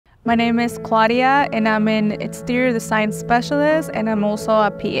My name is Claudia, and I'm an exterior design specialist, and I'm also a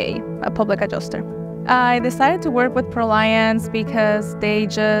PA, a public adjuster. I decided to work with Proliance because they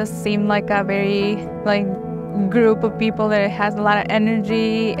just seem like a very group of people that has a lot of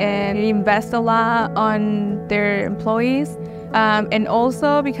energy and invest a lot on their employees. And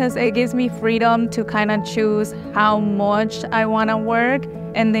also because it gives me freedom to kind of choose how much I want to work,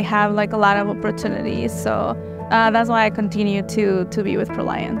 and they have a lot of opportunities. So that's why I continue to be with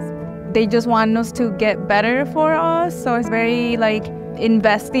Proliance. They just want us to get better for us, so it's very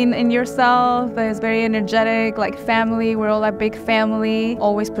investing in yourself. It's very energetic, like family. We're all a big family,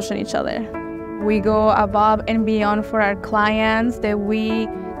 always pushing each other. We go above and beyond for our clients, that we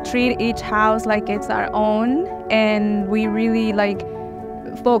treat each house like it's our own, and we really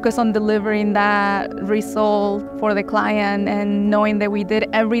focus on delivering that result for the client and knowing that we did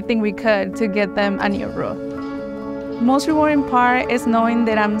everything we could to get them a new roof. Most rewarding part is knowing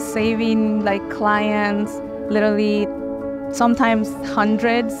that I'm saving clients literally sometimes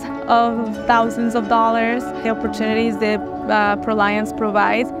hundreds of thousands of dollars. The opportunities that Proliance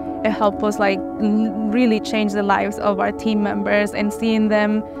provides, it helps us really change the lives of our team members, and seeing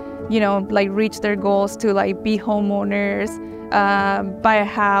them reach their goals to be homeowners, buy a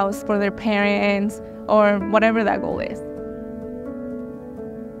house for their parents, or whatever that goal is.